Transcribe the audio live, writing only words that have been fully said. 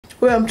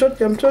Wait, I'm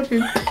choking.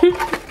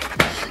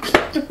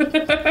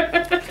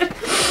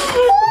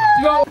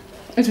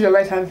 Into your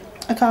right hand.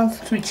 I can't.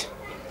 Switch.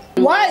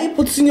 Why are you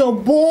putting your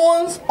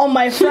bones on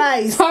my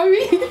fries?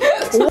 Sorry.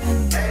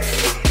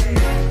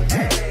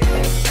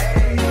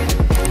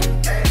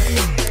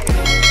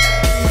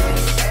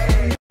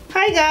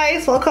 Hi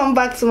guys, welcome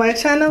back to my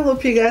channel.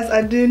 Hope you guys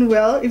are doing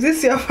well. If this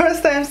is your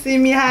first time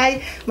seeing me,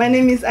 hi, my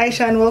name is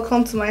Aisha and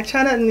welcome to my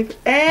channel.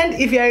 And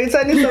if you're a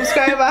returning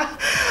subscriber,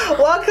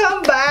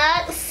 welcome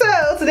back.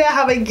 So today I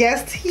have a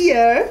guest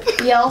here.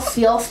 Yes,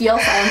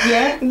 I'm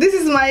here. This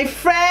is my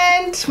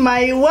friend,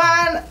 my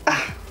one.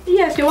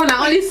 Yes, you wanna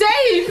only say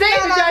it. Say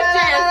it with your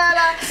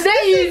chest. Say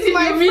it if you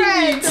mean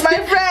it.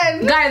 My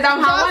friend. Guys,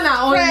 I'm her one and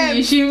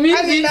only. She means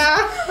Amina.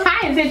 it.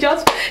 I say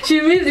just.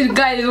 She means it,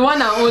 guys.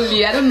 One and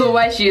only. I don't know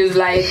why she is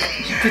like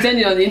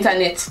pretending on the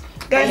internet.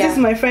 Guys, this is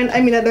my friend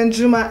Amina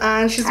Danjuma,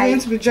 and she's going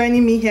to be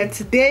joining me here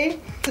today.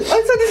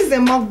 Also, this is a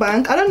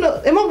mukbang. I don't know.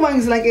 A mukbang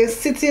is like a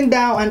sitting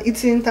down and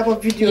eating type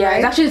of video, right?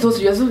 It's actually supposed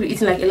to be also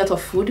eating like a lot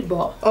of food,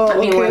 but I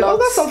mean, okay. We've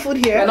got some food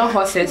here. We're not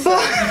horses. But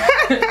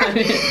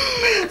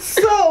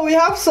so we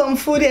have some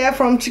food here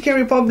from Chicken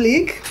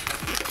Republic.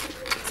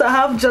 So I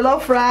have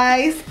jollof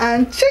rice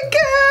and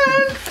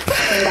chicken.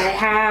 And I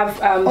have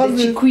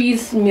the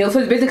chickpeas meal. So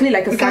it's basically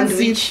like a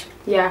sandwich.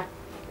 Yeah.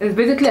 It's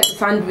basically like a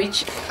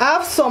sandwich. I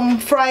have some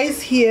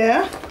fries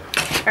here.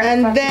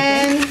 And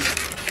then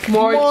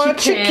more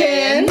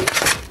chicken.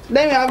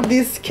 Then we have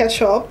this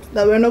ketchup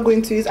that we're not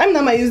going to use. I'm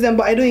not gonna use them,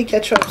 but I don't eat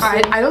ketchup. So.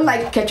 I don't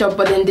like ketchup,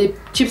 but then the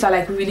chips are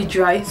like really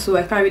dry, so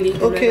I can't really.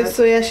 Okay,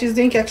 so yeah, she's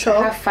doing ketchup.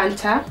 I have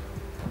Fanta.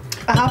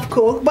 I have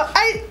Coke, but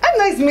I'm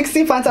not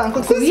mixing Fanta and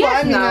Coke. So this is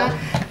what I mean. I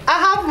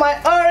have my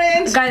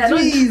orange. Guys,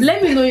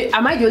 let me know.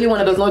 Am I the only one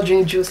that does not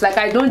drink juice? Like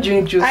I don't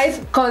drink juice.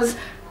 Cause.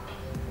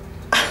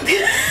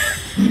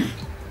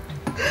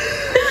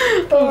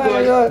 Oh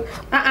my god.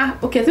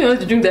 Okay, so you want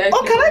to drink directly.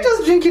 Oh, can I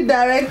just drink it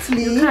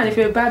directly? You can if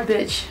you're a bad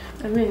bitch.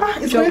 I mean,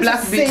 it's going to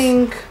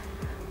sink.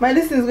 My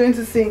list is going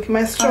to sink.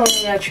 My straw.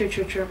 Oh, yeah, true.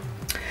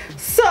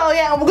 So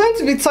yeah, we're going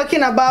to be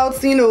talking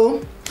about, you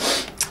know,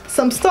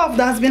 some stuff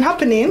that's been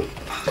happening.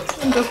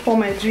 Let me just pour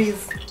my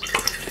juice.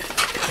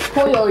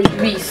 Pour your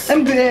juice. Let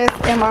me do this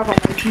MR for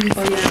my juice.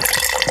 Oh yeah.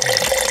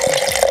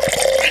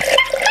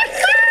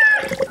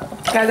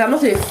 Guys,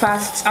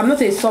 I'm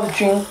not a soft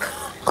drinker,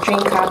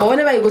 but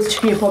whenever you go to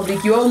Chicken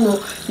Republic, you all know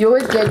you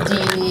always get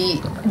the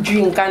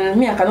drink, and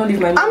me, I cannot leave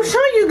my money. I'm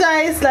sure you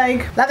guys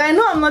like I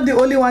know I'm not the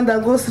only one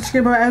that goes to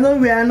Chicken Republic. I know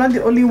we are not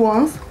the only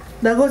ones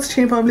that go to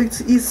Chicken Republic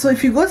to eat. So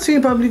if you go to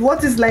Chicken Republic,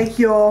 what is like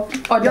your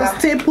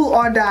staple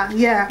order?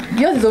 Yeah.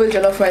 Yours is always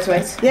jollof rice,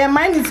 right? Yeah,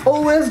 mine is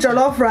always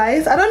jollof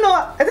rice. I don't know.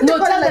 I think no,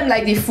 tell them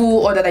like the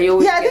full order that you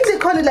always. Yeah, I think they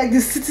call it like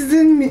the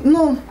citizen meal.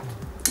 No.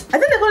 I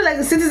think they call it like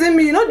the citizen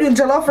meal. You know the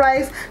jollof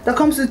rice that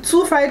comes with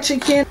 2 fried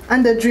chicken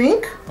and the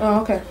drink.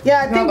 Oh, okay.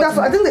 Yeah, I think that's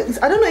what I think.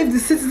 I don't know if the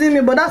citizen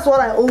meal, but that's what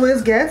I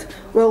always get.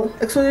 Well,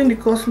 excluding the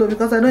coleslaw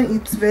because I don't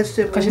eat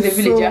vegetables. Because she's a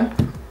villager.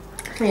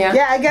 Yeah.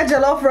 Yeah, I get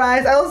jollof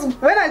rice.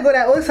 When I go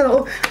there, I always say,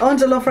 oh, I want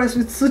jollof rice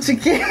with 2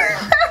 chicken,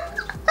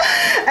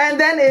 and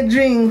then a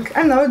drink.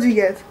 And now, what do you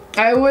get?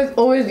 I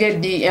always get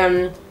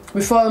the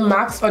refill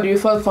max or the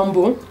refill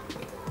combo.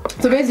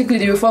 So basically,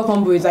 the refill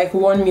combo is like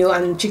 1 meal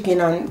and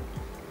chicken and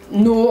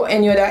no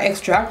any other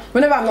extra.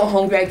 Whenever I'm not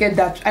hungry, I get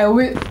that. I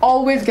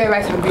always get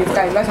rice and beans,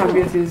 guys. Rice and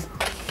beans is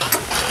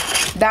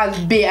that's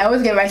big. I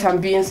always get rice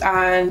and beans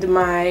and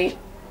rice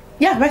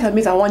and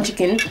beans and 1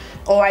 chicken,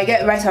 or I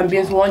get rice and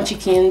beans, 1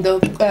 chicken, the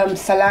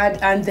salad,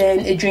 and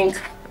then a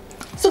drink.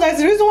 So guys,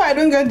 the reason why I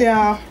don't get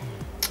the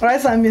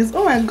rice and beans,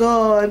 oh my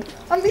god,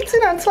 I'm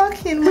eating and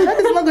talking. My dad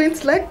is not going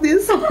to like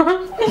this. So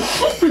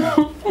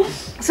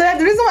yeah,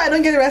 the reason why I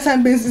don't get the rice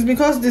and beans is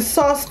because the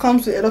sauce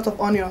comes with a lot of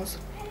onions.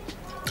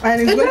 And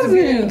it comes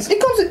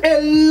with a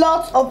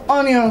lot of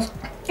onions.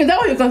 Is that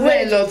what you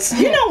consider a lot?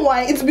 You know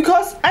why? It's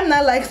because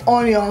Anna likes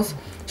onions,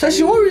 so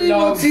she won't really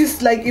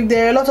notice like if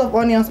there are a lot of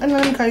onions. And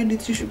let me carry the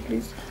tissue,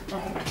 please.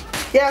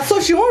 Yeah,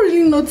 so she won't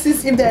really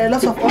notice if there are a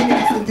lot of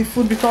onions in the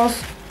food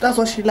because that's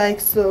what she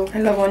likes. So I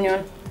love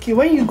onion. Okay,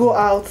 when you go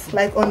out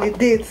like on a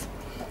date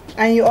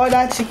and you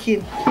order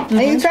chicken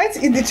and you try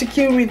to eat the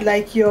chicken with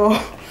like your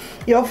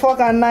fork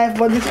and knife,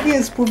 but the chicken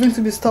is proving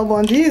to be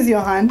stubborn, do you use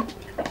your hand?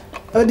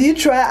 Or do you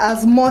try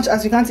as much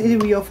as you can to eat it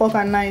with your fork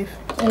and knife?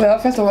 Well,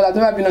 first of all, I've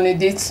never been on a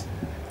date,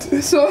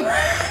 so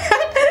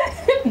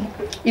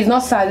it's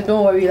not sad.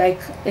 Don't worry. Like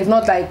it's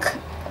not like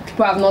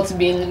people have not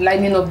been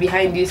lining up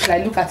behind this.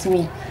 Like look at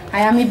me,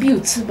 I am a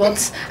beaut,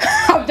 but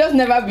I've just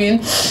never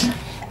been.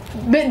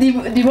 But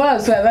the one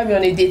so I've never been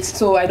on a date,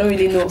 so I don't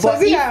really know. So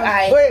but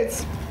if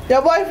wait,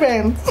 your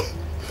boyfriend. This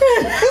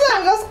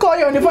I just call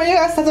you on the phone. You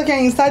guys start talking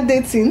and you start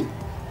dating.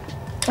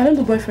 I don't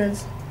do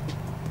boyfriends.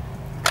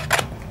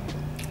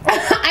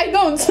 I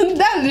don't.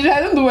 I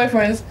don't do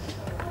boyfriends.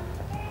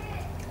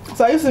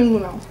 So are you single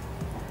now?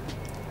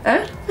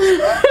 Huh?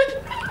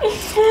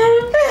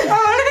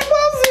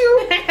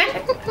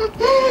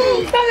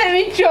 Don't let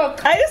me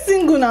choke. Are you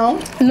single now?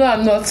 No,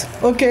 I'm not.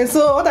 Okay,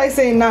 so what are you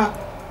saying now?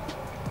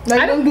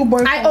 Like I don't do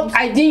boyfriends.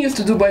 I didn't used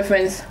to do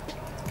boyfriends.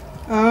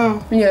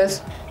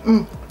 Yes.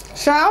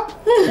 Sha?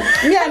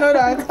 Me, I know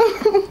that.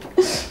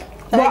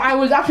 But I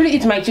would actually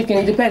eat my chicken.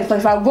 It depends. But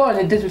if I go on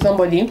a date with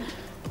somebody,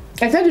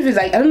 except if it's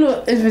like, I don't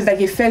know, if it's like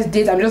a first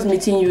date, I'm just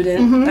meeting you,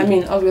 then I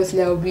mean,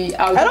 obviously I'll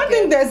I don't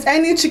think there's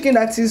any chicken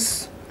that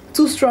is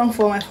too strong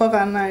for my fork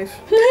and knife.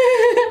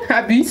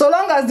 Happy? So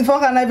long as the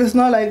fork and knife is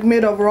not like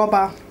made of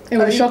rubber. It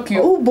will shock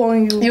you. Who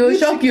born you? It will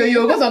shock you.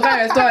 You go to some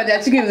kind of restaurant,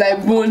 their chicken is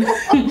like bone.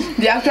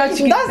 The actual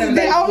chicken. That's the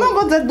thing. I will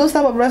not go to those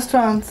type of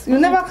restaurants. You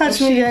never catch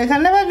me here. It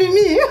can never be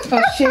me.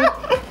 Oh shit.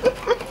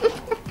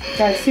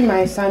 Guys, see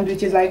my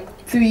sandwich is like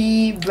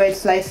 3 bread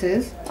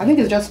slices. I think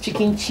it's just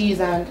chicken cheese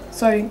and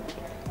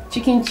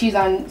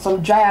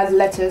some dry as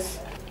lettuce.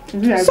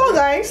 So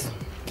guys,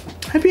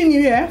 Happy New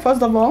Year,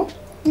 first of all.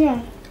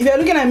 Yeah. If you're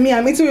looking at me,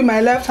 I'm eating with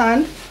my left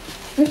hand.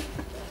 Eat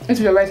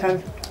with your right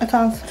hand. I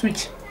can't.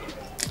 Switch.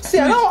 See,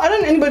 I don't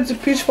want anybody to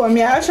preach for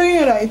me. I actually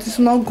know that it is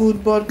not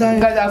good, but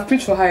guys, I've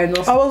preached for her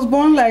enough. I was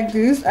born like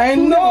this. I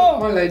Who know. was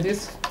born like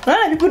this? There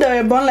are people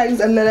that were born like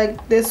this and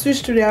like they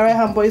switch to their right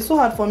hand, but it's so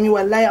hard for me.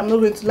 I'm not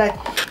going to lie.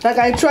 Like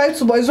I tried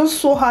to, but it's just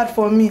so hard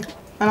for me,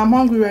 and I'm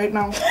hungry right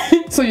now.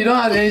 So you don't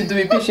have anything to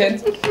be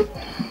patient.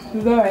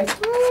 It's alright.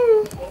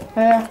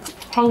 Yeah,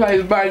 hunger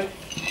is bad.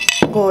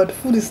 God,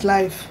 food is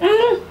life.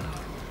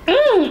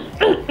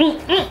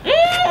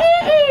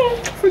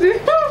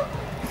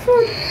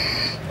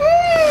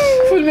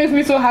 Food makes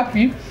me so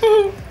happy.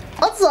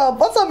 What's up?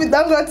 What's up with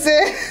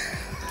Dangote?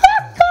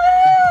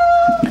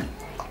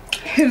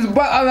 He's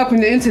brought all up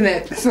in the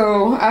internet,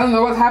 so I don't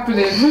know what's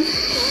happening.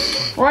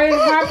 What is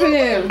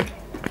happening?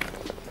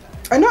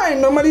 I know I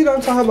normally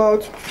don't talk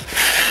about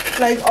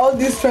like all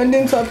these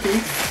trending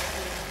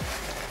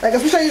topics, like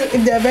especially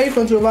if they're very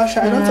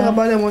controversial. I don't talk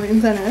about them on the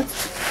internet.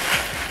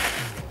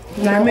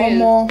 I mean,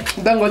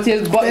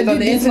 Dangote's bought it on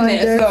the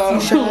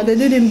internet, so they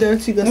did him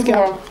dirty.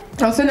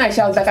 I was saying, Aesha,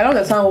 I was like, I don't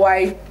understand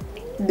why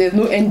there's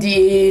no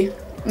NDA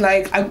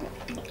like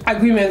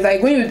agreements.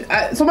 Like when you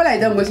somebody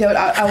like Dangote,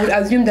 I would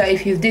assume that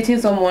if he's dating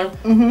someone,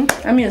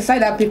 I mean, sign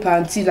that paper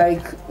and see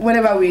like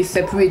whenever we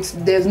separate,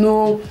 there's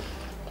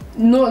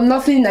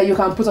nothing that you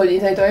can put on the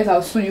internet, or else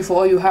I'll sue you for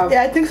all you have.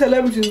 Yeah, I think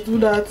celebrities do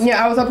that.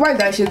 Yeah, I was surprised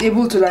that she's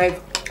able to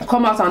like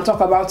come out and talk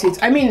about it.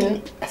 I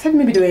mean, I said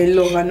maybe they were in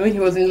love, and when he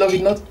was in love,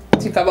 he not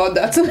think about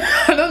that.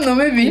 I don't know,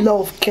 maybe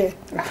love care.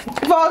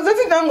 If I was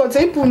dating Dangote,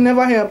 people would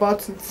never hear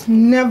about it.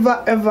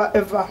 Never, ever,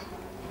 ever.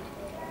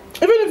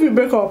 Even if we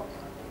break up,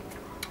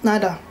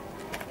 nada.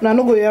 Nah,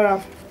 no go hear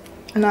am.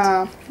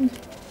 Nah.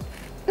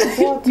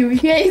 What you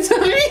hear it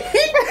on me?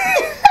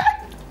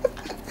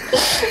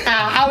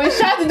 I will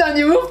shout it on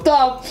the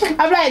rooftop.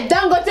 I'll be like,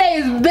 Dangote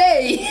is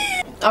bae.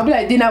 I'll be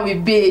like, dinner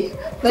with bae.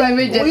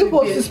 Private jet. Will you with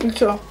post bae. this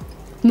picture?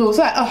 No,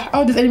 so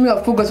all this enemy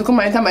of progress will come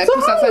and enter my So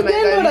how do they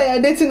know that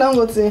you're dating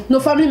Dangote? No,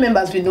 family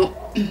members will know.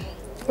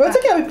 We're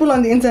talking about people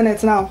on the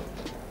internet now.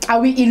 I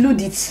will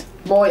elude it,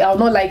 but I'll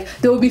not like,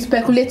 they will be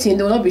speculating,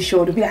 they will not be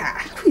sure. They'll be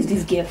like, who is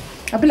this girl?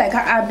 I'll be like,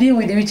 I've been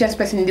with the richest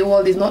person in the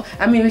world. Is not,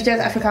 I mean,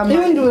 richest African man. You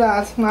don't do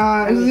that.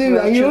 Nah,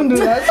 you don't do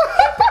that.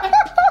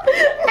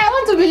 I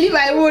want to believe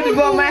I would,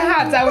 but my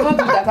heart, I will not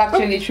believe that's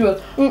actually true.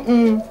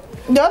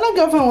 The other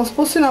girlfriend was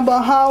posting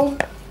about how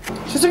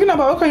she's talking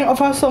about how can you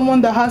offer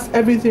someone that has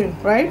everything,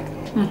 right?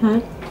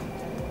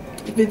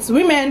 If it's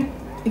women,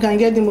 you can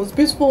get the most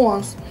beautiful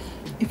ones.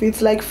 If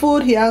it's like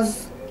food, he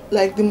has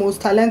like the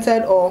most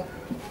talented or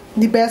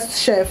the best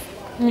chef.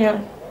 Yeah.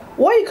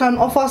 What you can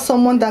offer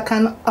someone that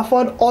can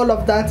afford all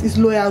of that is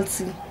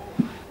loyalty.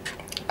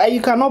 And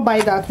you cannot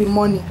buy that with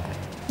money.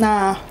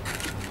 Nah.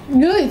 You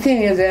know the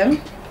thing is,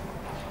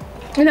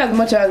 in as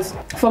much as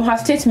from her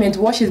statement,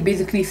 what she's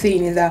basically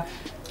saying is that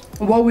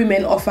what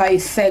women offer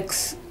is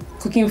sex,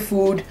 cooking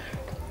food,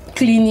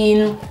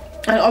 cleaning,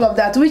 and all of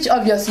that, which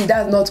obviously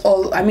that's not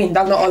all. I mean,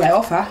 that's not all I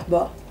offer,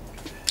 but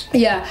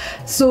yeah.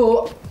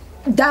 So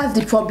that's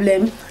the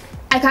problem.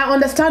 I can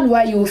understand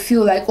why you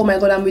feel like, oh my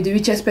god, I'm with the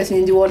richest person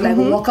in the world. Like,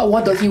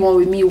 what does he want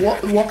with me?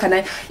 What can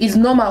I? It's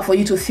normal for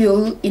you to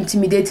feel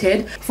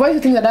intimidated. For you to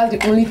think that that's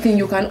the only thing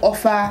you can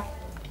offer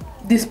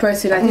this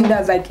person, I think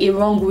that's like a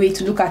wrong way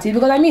to look at it.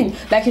 Because I mean,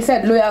 like you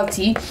said,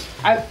 loyalty.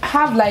 I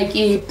have like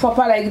a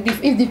proper, like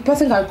if the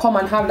person can come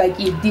and have like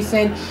a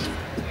decent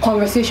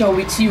conversation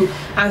with you,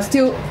 and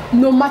still,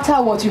 no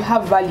matter what, you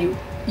have value.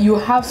 You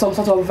have some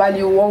sort of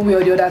value one way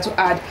or the other to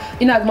add.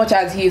 In as much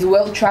as he is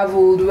well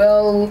traveled,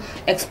 well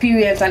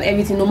experienced and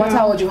everything, no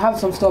matter what, you have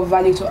some sort of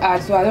value to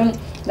add. So I don't,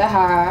 that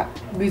her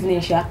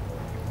business, yeah.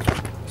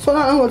 So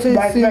now I'm going to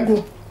say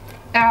single.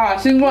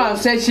 Single and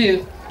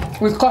searching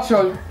with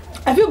caution.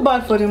 I feel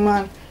bad for the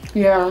man.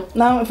 Yeah.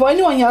 Now for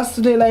anyone he has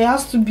to do, like he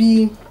has to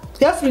be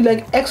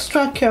like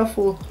extra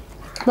careful.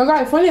 But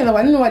guys, funny enough,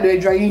 I didn't know why they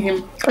were dragging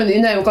him on the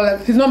internet because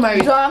like, he's not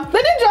married. They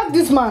didn't drag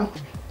this man.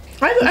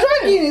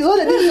 Dragging is what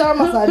they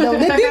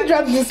did. They didn't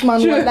drag this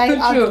man like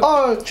at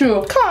all.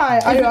 True. Kai,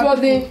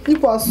 if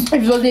it was a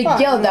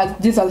girl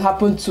that this has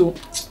happened to,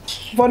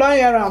 For don't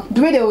hear am.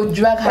 The way they will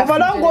drag her. If I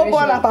don't go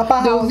born at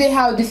Papa they will house. say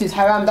how this is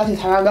haram, that is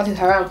haram, that is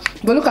haram.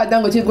 But look at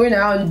Dangote going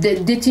around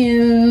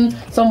dating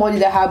somebody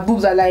that her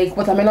boobs are like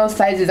watermelon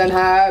sizes and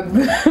her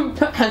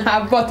and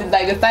her butt is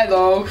like the size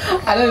of,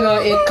 I don't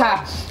know, a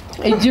car,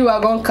 a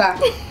G-Wagon car.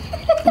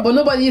 But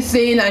nobody is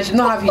saying I should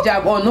not have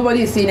hijab on.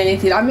 Nobody is saying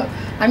anything. I'm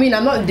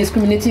not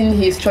discriminating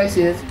his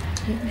choices.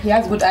 He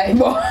has good eye,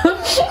 but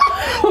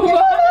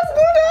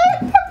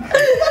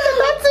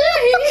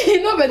he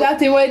know better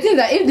thing. Well, it is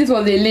that if this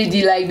was a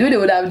lady, like they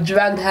would have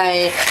dragged her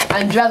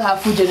and dragged her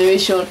full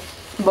generation.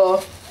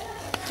 But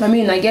I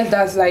mean, I guess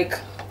that's like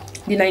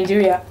the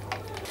Nigeria.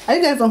 Are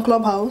you guys on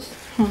Clubhouse?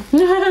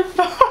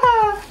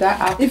 That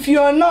app. If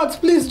you're not,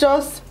 please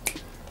just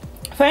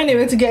find a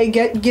way to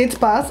get gate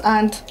pass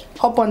and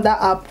hop on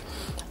that app.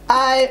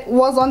 I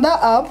was on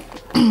that app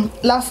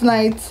last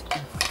night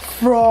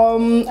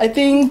from I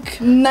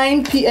think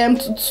 9 p.m.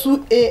 to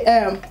 2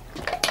 a.m.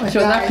 She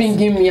was not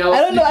pinging me.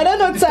 I don't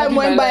know time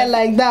went by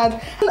like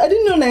that. I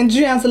didn't know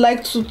Nigerians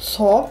like to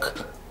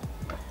talk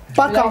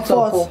back and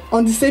forth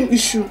on the same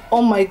issue.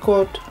 Oh my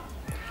god.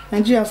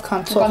 Nigerians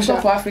can't talk.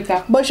 For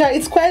Africa. But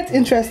it's quite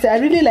interesting. I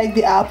really like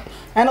the app,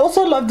 and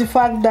also love the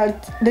fact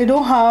that they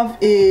don't have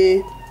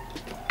a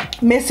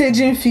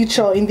messaging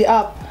feature in the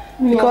app,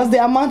 because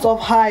the amount of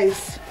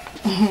highs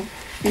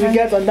you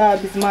get on that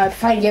app is mad.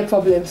 I get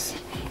problems.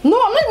 No,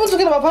 I'm not even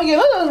talking about packing.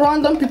 Not just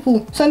random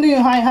people sending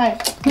you hi.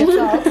 Get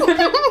out.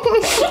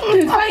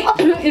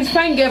 It's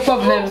fine. Get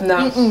problems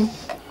now.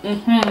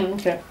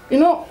 Okay. You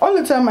know, all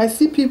the time I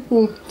see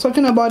people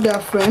talking about their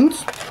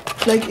friends,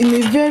 like in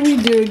a very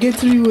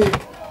derogatory way.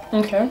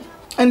 Okay.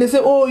 And they say,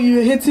 "Oh,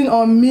 you're hating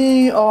on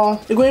me," or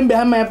 "You're going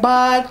behind my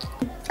back."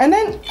 And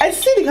then I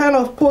see the kind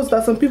of posts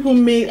that some people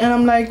make, and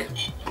I'm like,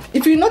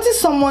 if you notice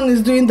someone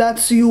is doing that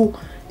to you,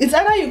 it's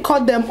either you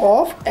cut them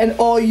off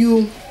or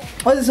you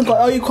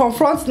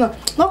confront,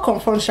 not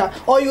confront,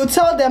 or you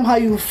tell them how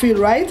you feel,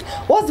 right?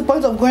 What's the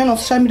point of going on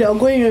social media or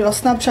going on your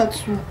Snapchat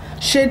to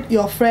shade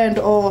your friend,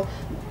 or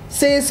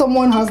say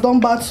someone has done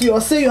bad to you, or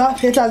say you have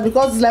haters?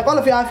 Because it's like all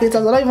of you have haters.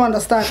 I don't even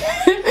understand.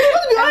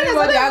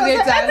 Everybody has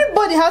haters.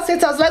 Everybody has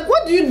haters. Like,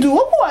 what do you do?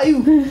 Who are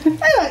you?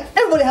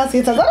 Everybody has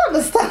haters. I don't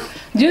understand.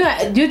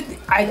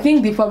 I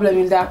think the problem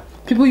is that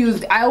people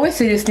use, I always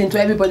say this thing to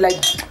everybody,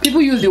 like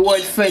people use the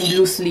word friend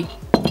loosely.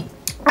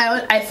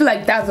 I feel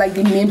like that's like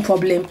the main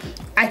problem.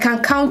 I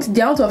can count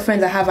the amount of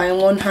friends I have in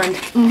one hand,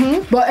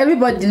 but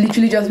everybody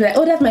literally just be like,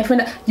 "Oh, that's my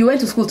friend. You went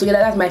to school together.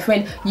 That's my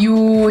friend.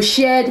 You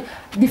shared."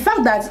 The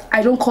fact that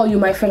I don't call you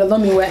my friend does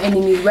not mean we're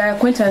enemies. We're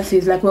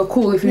acquaintances. Like, we're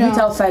cool. If you meet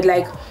outside,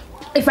 like,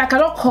 if I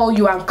cannot call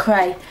you and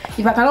cry,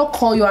 if I cannot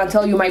call you and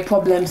tell you my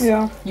problems,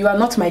 you are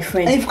not my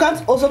friend. And if you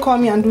can't also call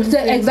me and do the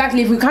same.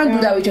 Exactly. If we can't do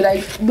that with each other,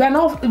 like,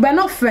 we're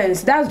not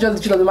friends. That's just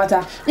the truth of the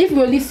matter. If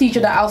we only see each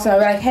other outside,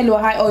 we're like, "Hello,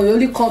 hi," or you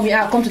only call me,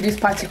 come to this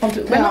party,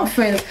 we're not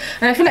friends.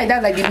 And I feel like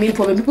that's like the main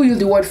problem. People use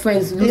the word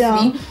friends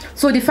loosely.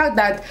 So the fact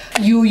that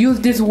you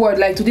use this word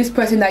like to this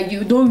person that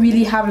you don't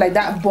really have like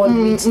that bond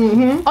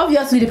with,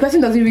 obviously the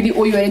person doesn't really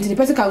owe you anything. The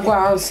person can go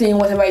around saying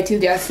whatever it is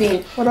they are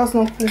saying. But that's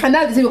not cool. And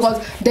that's the thing, because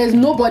there's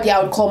nobody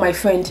I would call my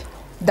friend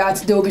that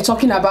they will be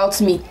talking about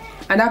me,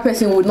 and that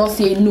person would not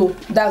say, "No,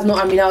 that's not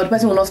Amina," or the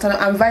person will not stand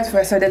up, and vice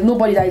versa. There's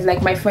nobody that is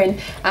like my friend,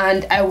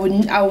 and I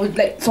would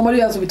like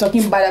somebody else will be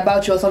talking bad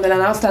about you or something,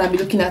 and I'll stand and be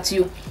looking at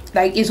you.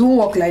 Like, it won't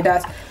work like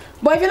that.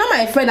 But if you're not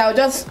my friend, I'll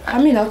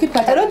keep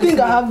quiet. I don't think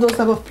I have those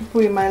type of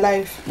people in my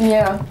life.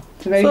 Yeah.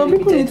 Very so limited.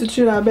 People need to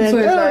chill a bit. So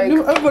it's like,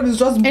 everybody's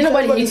just ain't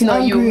nobody hating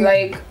on you.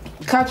 Like,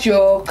 count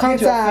your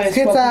friends.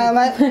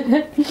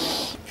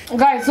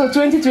 Guys, so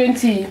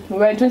 2020,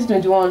 we're in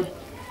 2021.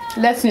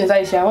 Lessons,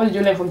 Aisha, what did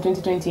you learn from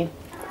 2020?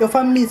 Your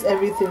family is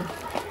everything.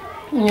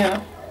 Yeah.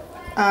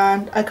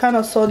 And I kind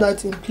of saw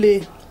that in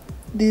play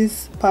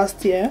this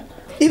past year.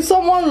 If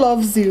someone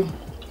loves you,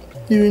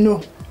 you will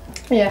know.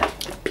 Yeah.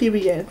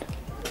 Period.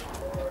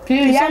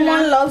 If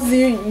someone loves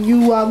you,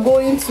 you are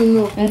going to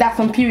know. And that's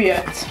on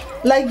period.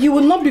 Like, you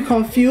will not be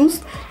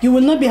confused. You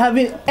will not be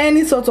having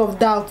any sort of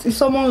doubt. If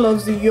someone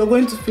loves you, you're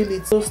going to feel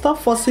it. So stop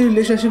forcing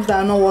relationships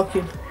that are not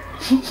working.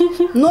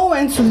 Know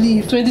when to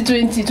leave.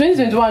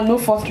 2021, no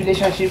forced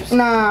relationships.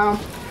 Nah.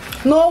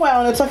 No, we're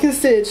on a talking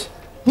stage.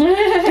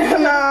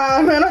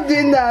 Nah, we're not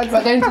doing that.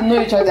 We're getting to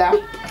know each other.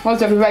 What's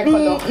your favorite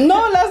color?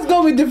 No, let's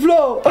go with the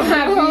flow.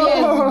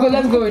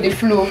 Let's go with the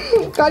flow.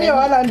 Carry your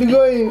hand and be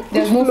going.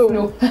 There's no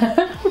flow.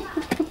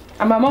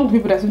 I'm among the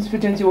people that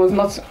 2020 was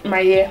not my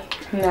year.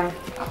 Nah.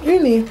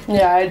 Really?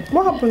 Yeah.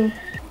 What happened?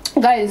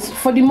 Guys,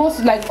 for the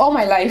most, like, all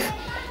my life,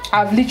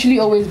 I've literally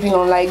always been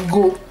on like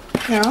go.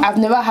 Yeah. I've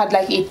never had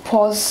like a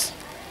pause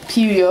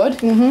period.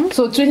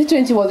 So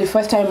 2020 was the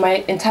first time in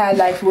my entire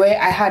life where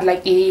I had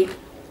like a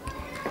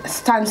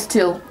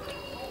standstill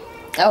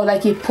or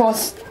like a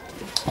pause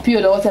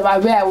period or whatever,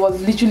 where I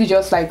was literally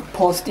just like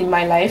paused in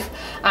my life,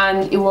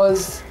 and it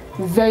was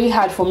very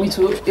hard for me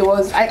to. It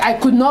was I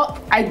did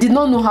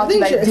not know how to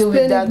like deal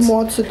with that.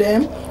 More to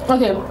them.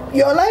 Okay.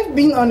 Your life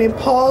being on a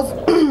pause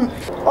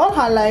all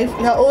her life,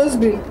 it has always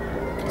been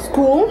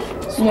school,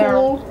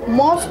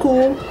 more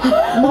school.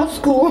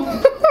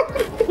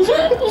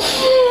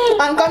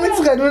 I'm coming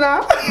to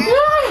Kaduna.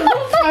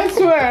 I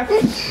swear.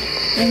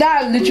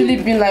 That has literally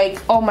been like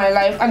all my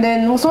life. And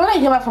then so when I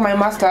came back for my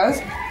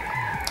masters,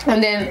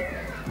 and then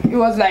it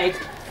was like,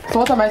 so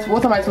what am I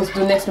supposed to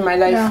do next in my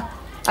life? Yeah.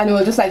 And it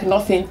was just like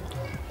nothing.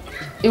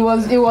 It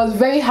was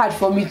very hard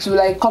for me to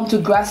like come to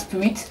grasp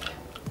it,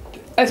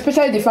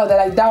 especially the fact that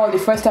like that was the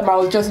first time I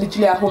was just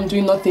literally at home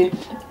doing nothing.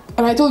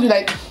 And I told you,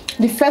 like,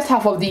 the first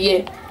half of the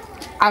year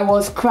I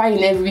was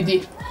crying every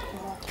day.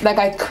 Like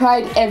I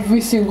cried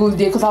every single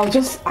day because I was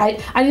just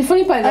and the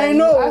funny part is I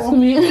know. You asked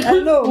me. I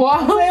know.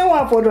 Wow. Saying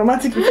one for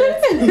dramatic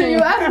effect. You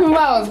asked me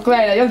why I was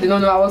crying. I just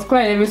didn't know. I was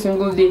crying every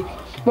single day.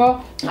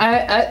 But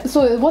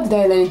so what did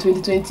I learn in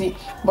 2020?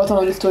 Bottom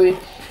of the story.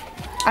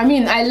 I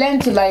mean, I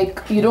learned to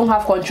like you don't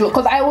have control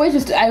because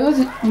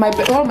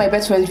one of my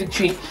best friends,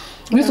 Victory.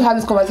 We used to have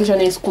this conversation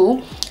in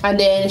school, and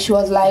then she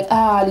was like,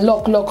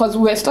 luck, because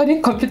we were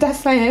studying computer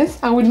science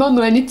and we don't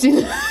know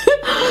anything.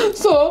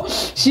 So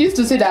she used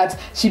to say that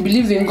she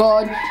believes in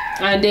God,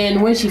 and then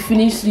when she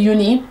finished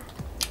uni,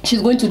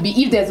 she's going to be,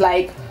 if there's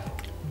like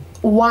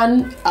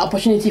one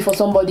opportunity for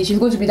somebody, she's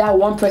going to be that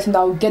one person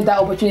that will get that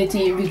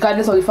opportunity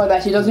regardless of the fact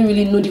that she doesn't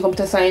really know the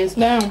computer science.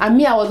 And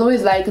me, I was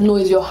always like, no,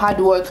 it's your hard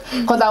work,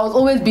 because I was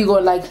always big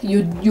on like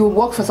you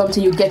work for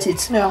something, you get it.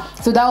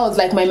 So that was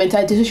like my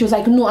mentality. So she was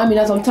like, no, I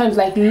mean, sometimes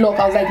like luck.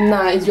 I was like,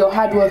 nah, it's your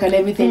hard work and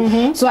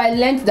everything. So I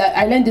learned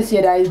this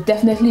year that it's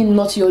definitely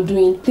not your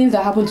doing, things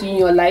that happen to you in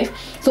your life.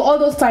 So all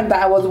those times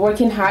that I was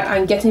working hard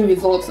and getting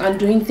results and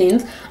doing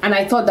things, and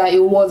I thought that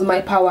it was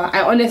my power,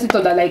 I honestly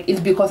thought that like it's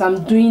because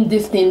I'm doing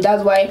this thing,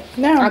 that's why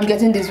I'm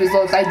getting these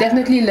results. I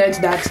definitely learned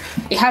that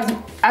it has,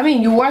 I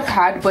mean, you work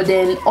hard, but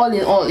then all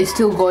in all, it's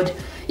still God.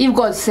 If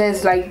God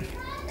says like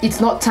it's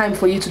not time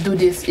for you to do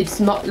this, it's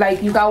not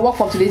like you can work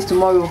from today to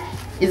tomorrow,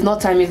 it's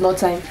not time.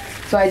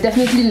 So I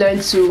definitely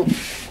learned to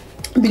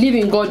believe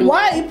in God.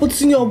 Why are you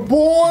putting your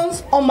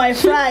bones on my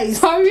fries?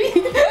 Sorry.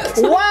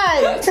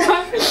 Why?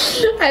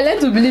 I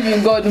learned to believe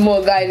in God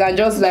more, guys, and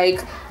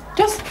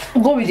just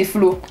go with the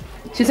flow.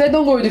 She said,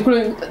 don't go with the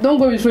flow. Don't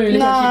go with the flow relationship.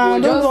 Nah,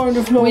 don't go with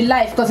the flow. With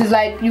life, because it's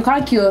like you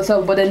can't kill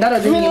yourself, but then that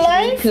doesn't mean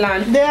you should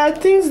plan. There are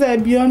things that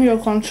are beyond your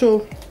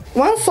control.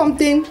 Once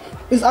something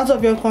is out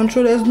of your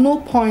control, there's no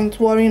point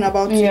worrying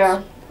about it.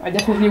 Yeah, I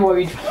definitely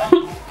worried.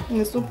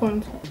 There's no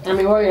point. I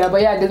mean, worried,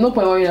 but yeah, there's no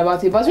point worrying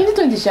about it. But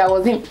 2020, I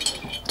was in.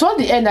 Towards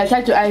the end, I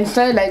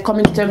started like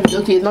coming to terms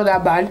with, okay, it's not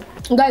that bad,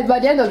 guys. By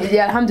the end of the day,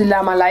 alhamdulillah,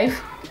 I'm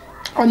alive.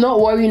 I'm not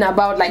worrying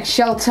about like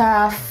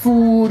shelter,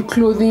 food,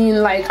 clothing.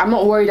 Like I'm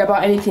not worried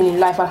about anything in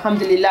life,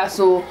 alhamdulillah.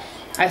 So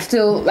I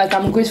still like,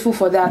 I'm grateful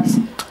for that.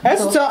 I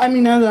used to tell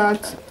Amina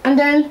that, and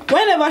then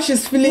whenever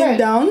she's feeling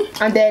down,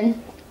 and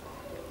then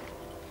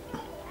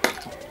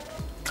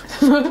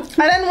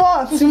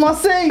what? You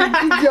must say it,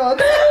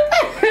 idiot.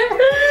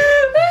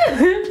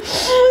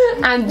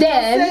 And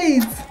then say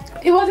it.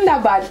 It wasn't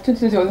that bad.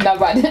 2020 wasn't that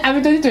bad. I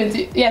mean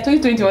 2020. Yeah,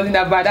 2020 wasn't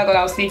that bad. That's what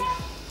I'll say.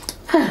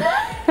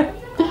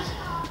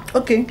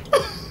 Okay.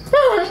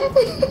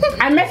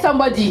 I met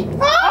somebody.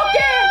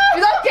 Okay,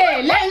 it's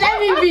okay. Let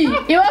me be.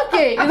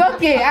 It's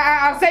okay.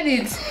 I've said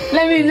it.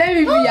 Let me be.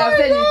 I've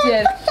said it.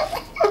 Yes.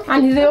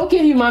 And he's an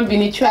okay human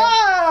being. He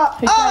tried.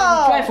 He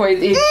tried for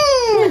his age.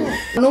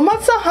 No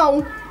matter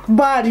how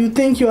bad you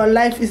think your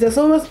life is, there's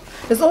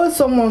always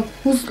someone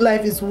whose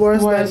life is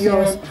worse than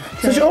yours.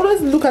 So you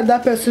always look at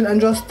that person and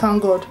just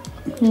thank God.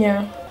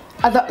 Yeah.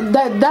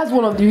 That's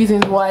one of the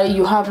reasons why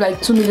you have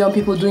like 2 million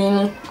people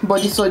doing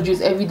body surgeries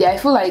every day. I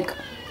feel like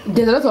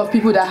there's a lot of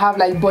people that have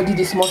like body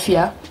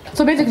dysmorphia.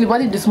 So basically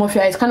body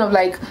dysmorphia is kind of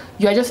like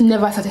you are just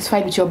never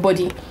satisfied with your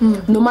body,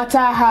 no matter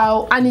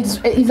how, and it's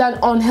an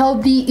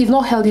unhealthy, it's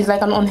not healthy, it's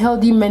like an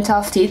unhealthy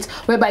mental state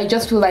whereby you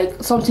just feel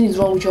like something is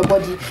wrong with your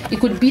body. It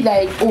could be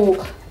like,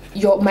 oh,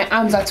 my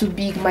arms are too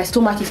big, my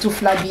stomach is too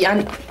flabby,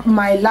 and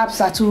my laps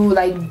are too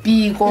like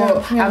big,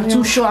 or I'm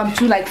too short, I'm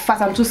too like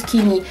fat, I'm too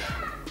skinny.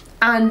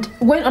 And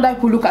when other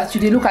people look at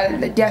you,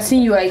 they are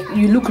seeing you like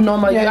you look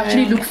normal, you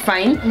actually look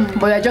fine,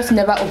 but you're just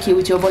never okay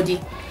with your body.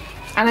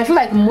 And I feel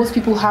like most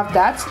people have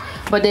that,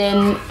 but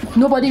then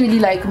nobody really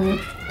like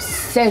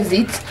says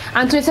it.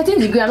 And to a certain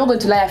degree, I'm not going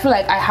to lie, I feel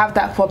like I have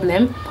that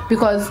problem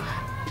because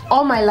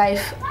all my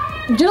life,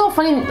 do you know,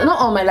 funny, not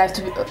all my life,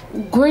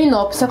 growing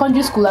up,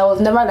 secondary school, I was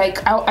never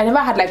like, I never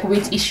had like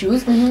weight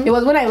issues. It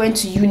was when I went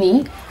to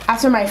uni,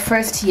 after my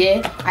first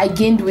year, I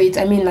gained weight.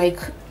 I mean, like,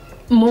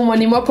 more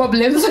money, more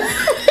problems.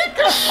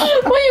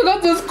 When you go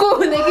to school,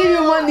 they give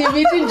you money,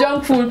 eating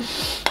junk food,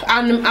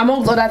 and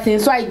amongst other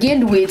things. So I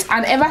gained weight,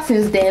 and ever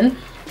since then,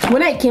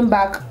 when I came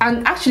back,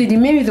 and actually the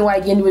main reason why I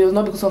gained weight was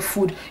not because of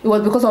food. It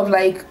was because of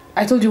like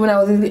I told you when I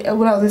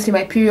was in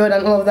my period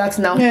and all of that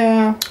now.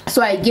 Yeah.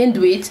 So I gained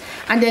weight,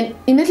 and then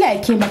immediately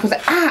I came back, I was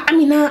like,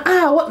 Amina,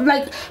 what?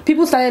 Like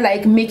people started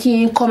like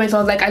making comments. I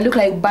was like, I look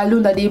like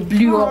balloon that they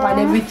blew up and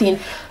everything.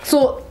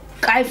 So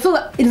I feel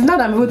like it's not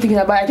that I'm even thinking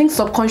about it. I think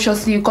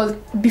subconsciously, because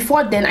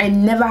before then I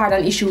never had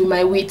an issue with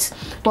my weight,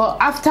 but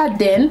after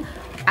then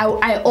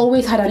I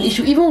always had an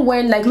issue, even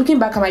when like looking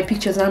back at my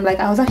pictures, and I'm like,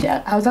 I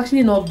was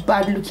actually not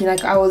bad looking,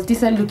 like I was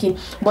decent looking,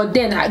 but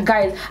then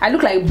guys, I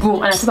looked like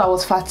boom, and I thought I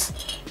was fat.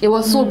 It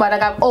was so bad.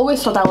 Like I've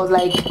always thought I was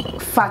like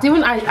fat.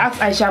 Even I asked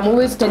Aisha, I'm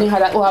always telling her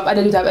that, oh, I've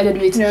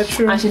added weight. Yeah,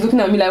 true. And she's looking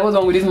at me like, what's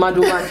wrong with this mad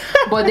woman?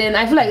 But then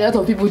I feel like a lot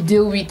of people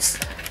deal with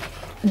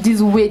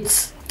this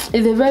weight.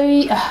 It's a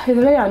very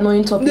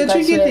annoying topic. It's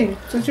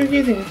a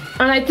tricky thing.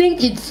 And I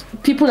think it's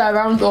people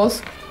around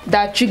us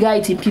that trigger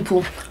it in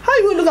people. How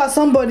you look at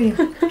somebody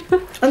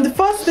and the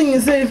first thing you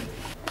say,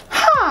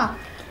 ha,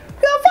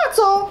 you're fat,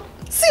 oh,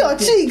 see your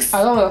cheeks.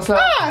 I don't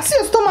understand. See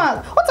your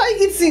stomach. What are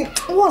you eating?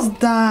 What's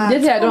that?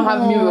 They say I don't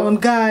have mirror,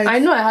 guys. I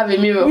know I have a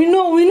mirror. We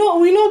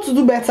know to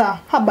do better.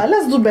 But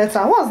let's do better.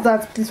 What's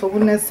that, please, for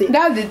goodness sake?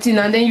 That's the thing.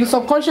 And then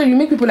you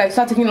make people like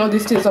start taking all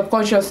these things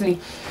subconsciously,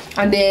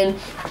 and then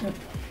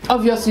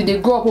obviously they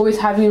grow up always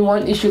having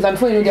one issues, and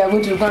before you know, they are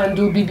going to go and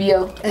do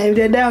BBL. And if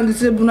they're there on the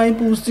table, now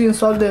people will still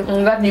insult them.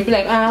 And that you be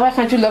like, why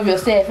can't you love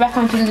yourself? Why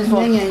can't you do this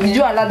one? Did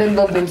you allow them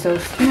love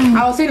themselves?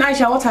 I was saying,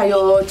 Aisha, what are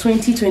your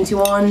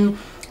 2021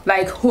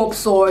 like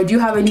hopes, or do you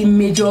have any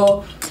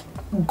major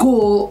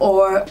goal?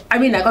 Or I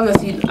mean, like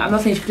obviously I'm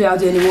not saying you put it out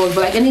there in the world,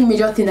 but like any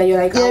major thing that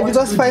you're like, yeah,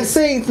 because if I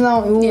say it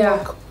now, it won't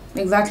work.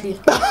 Exactly.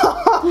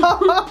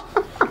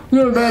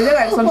 No, but is there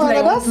like something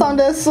like that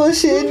sounded so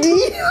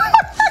shady.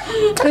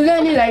 Is there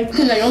any like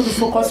thing that you want to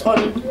focus on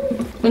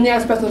in any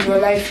aspect of your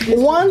life?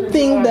 One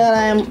thing that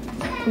I'm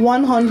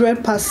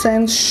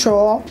 100%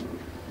 sure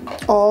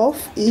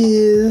of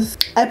is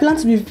I plan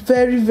to be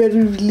very,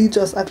 very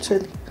religious,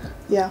 actually.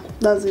 Yeah,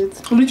 that's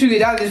it. Literally,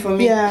 that's it for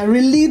me. Yeah,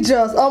 religious.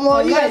 Yes,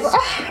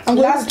 I'm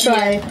going to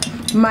try.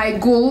 My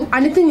goal,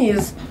 and the thing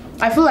is,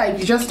 I feel like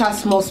you just start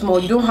small.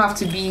 You don't have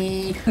to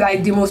be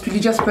like the most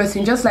religious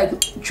person. Just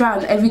like try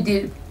and every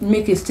day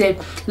make a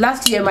step.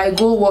 Last year, my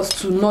goal was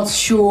to not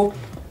show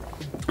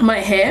my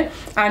hair,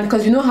 and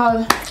because you know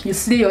how you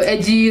slay your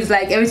edges,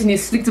 like everything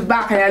is slicked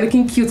back and you're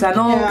looking cute and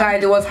all.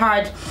 Guys, it was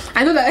hard.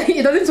 I know that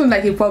it doesn't seem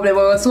like a problem,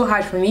 but it was so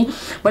hard for me.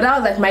 But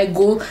that was like my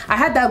goal. I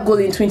had that goal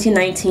in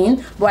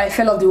 2019, but I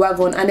fell off the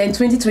wagon, and then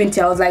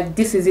 2020 I was like,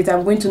 this is it,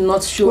 I'm going to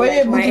not show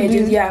like, my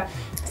edges. Yeah,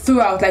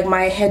 throughout, like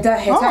my hair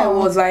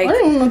was like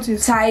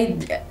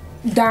tied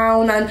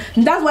down,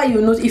 and that's why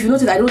you notice, if you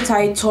notice, I don't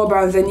tie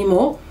turbans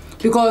anymore,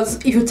 because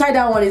if you tie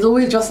that one, it's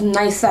always just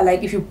nicer,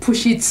 like if you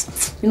push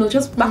it, you know,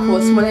 just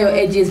backwards, smaller your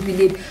edges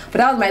bleed. But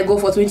that was my goal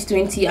for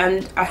 2020,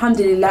 and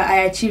alhamdulillah, I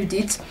achieved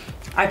it.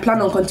 I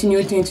plan on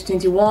continuing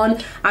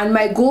 2021, and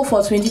my goal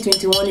for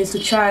 2021 is to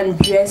try and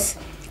dress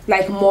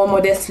like more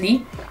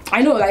modestly.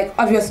 I know, like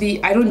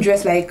obviously I don't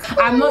dress like,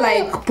 I'm not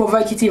like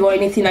provocative or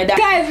anything like that,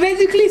 guys.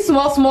 Basically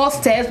small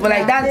steps, but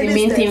like that's the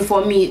main thing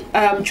for me.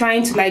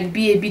 Trying to like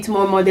be a bit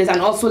more modest,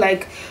 and also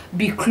like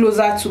be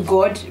closer to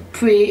God,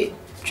 pray,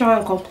 try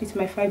and complete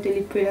my 5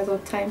 daily prayers on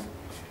time.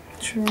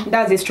 True.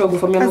 That's a struggle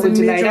for me. I'm not going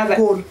to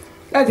lie.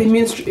 That's a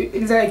main,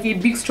 it's like a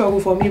big struggle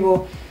for me,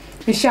 but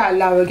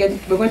inshallah we're going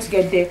to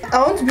get there.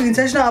 I want to be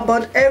intentional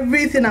about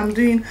everything I'm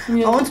doing.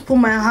 I want to put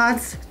my heart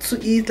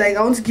to it. Like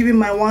I want to give it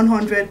my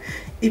 100.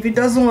 If it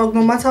doesn't work,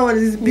 no matter what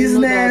it is,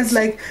 business,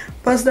 like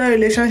personal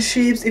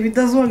relationships, if it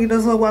doesn't work, it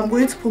doesn't work. But I'm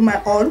going to put my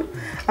all.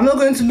 I'm not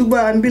going to look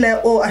back and be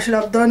like, oh, I should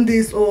have done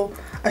this, or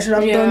I should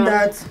have done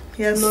that.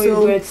 Yeah, no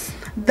regrets.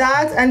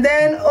 That, and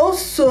then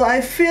also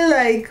I feel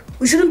like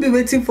we shouldn't be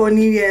waiting for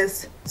New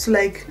Year's to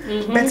like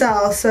better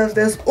ourselves.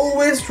 There's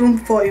always room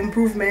for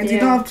improvement. You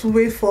don't have to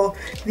wait for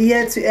the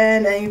year to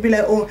end and you be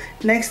like, oh,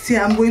 next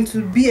year I'm going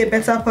to be a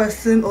better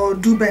person or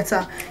do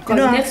better. Because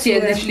next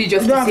year is literally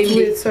just the same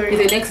day. It's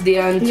the next day,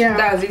 and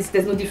that's it.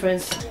 There's no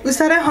difference. We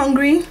started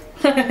hungry.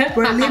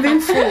 We're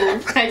living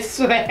full. I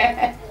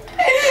swear.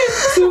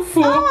 Too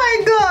full. Oh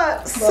my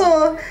god.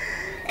 So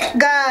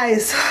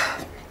guys,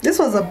 this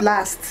was a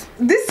blast.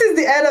 This is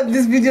the end of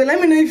this video.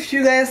 Let me know if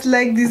you guys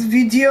like this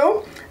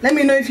video. Let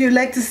me know if you'd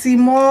like to see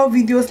more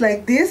videos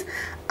like this.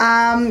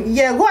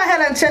 Yeah, go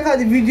ahead and check out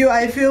the video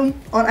I filmed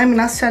on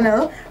Amina's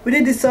channel. We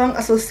did the song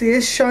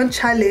association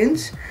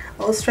challenge.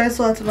 I was trying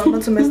so hard to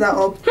not to mess that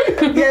up.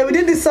 Yeah, we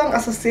did the song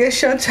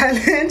association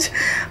challenge.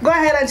 Go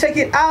ahead and check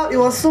it out. It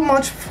was so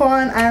much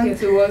fun, and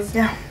yes, it was.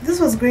 Yeah, this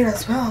was great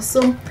as well.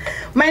 So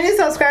my new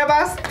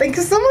subscribers, thank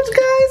you so much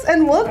guys,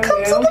 and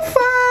welcome to the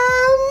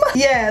fam.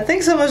 Yeah,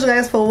 thanks so much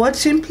guys for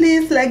watching.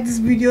 Please like this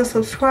video,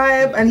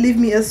 subscribe, and leave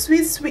me a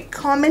sweet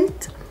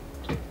comment.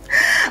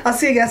 I'll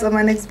see you guys on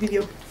my next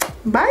video.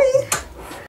 Bye.